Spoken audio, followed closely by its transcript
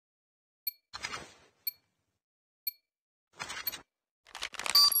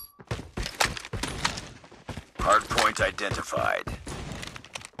Hardpoint identified.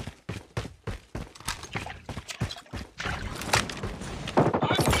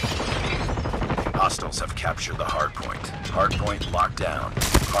 Hostiles have captured the hardpoint. Hardpoint locked down.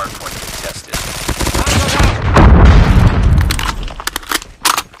 Hardpoint contested.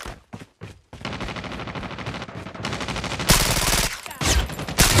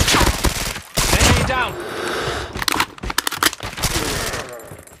 Enemy down.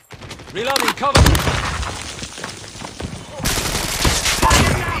 Reloading, cover.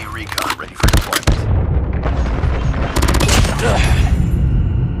 UAV recon ready for deployment.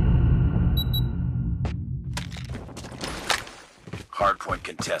 Hardpoint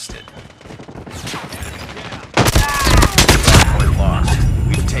contested. Hardpoint lost.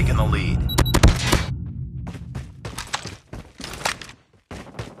 We've taken the lead.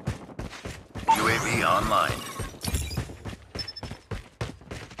 UAV online.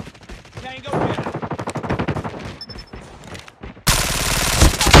 Tango here.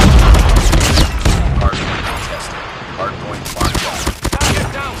 Hardpoint contested. Hardpoint locked down. Target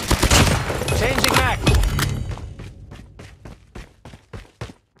down. Changing back.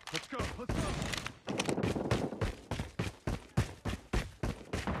 Let's go, let's go.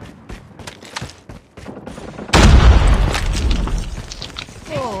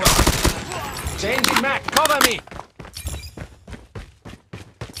 Changing back. Cover me.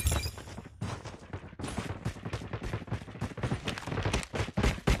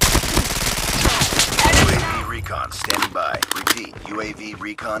 UAV recon standing by. Repeat, UAV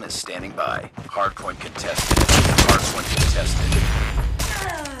recon is standing by. Hardpoint contested. Hardpoint contested.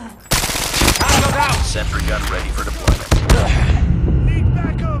 Tango down. Sentry gun ready for deployment. Need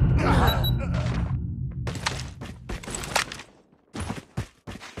backup!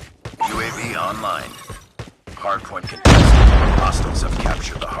 UAV online. Hardpoint contested. Hostiles have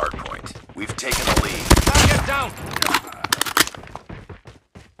captured the hardpoint. We've taken the lead. Target down.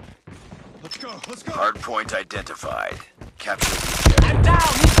 Let's go, let's go! Hardpoint identified. Capture the objective. I'm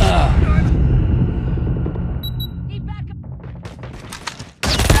down. Need backup.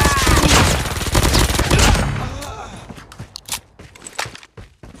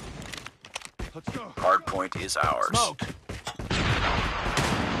 Let's go! Hardpoint is ours. Smoke.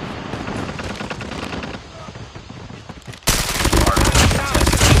 Hardpoint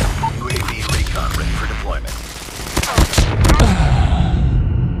contested. UAV recon ready for deployment.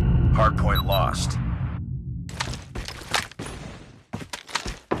 Hardpoint lost.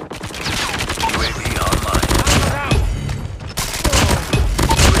 UAV online.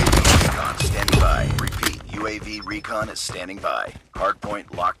 UAV recon standing by. Repeat, UAV recon is standing by.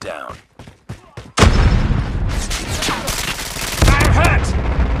 Hardpoint locked down. I'm hurt.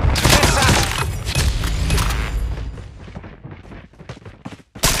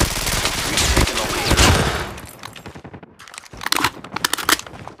 We've taken the lead.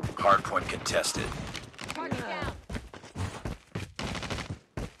 Hardpoint contested. Target down.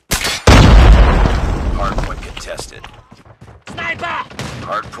 Hardpoint contested. Sniper.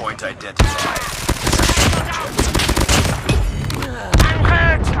 Hardpoint identified. I'm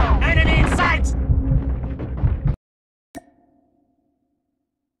hurt. Enemy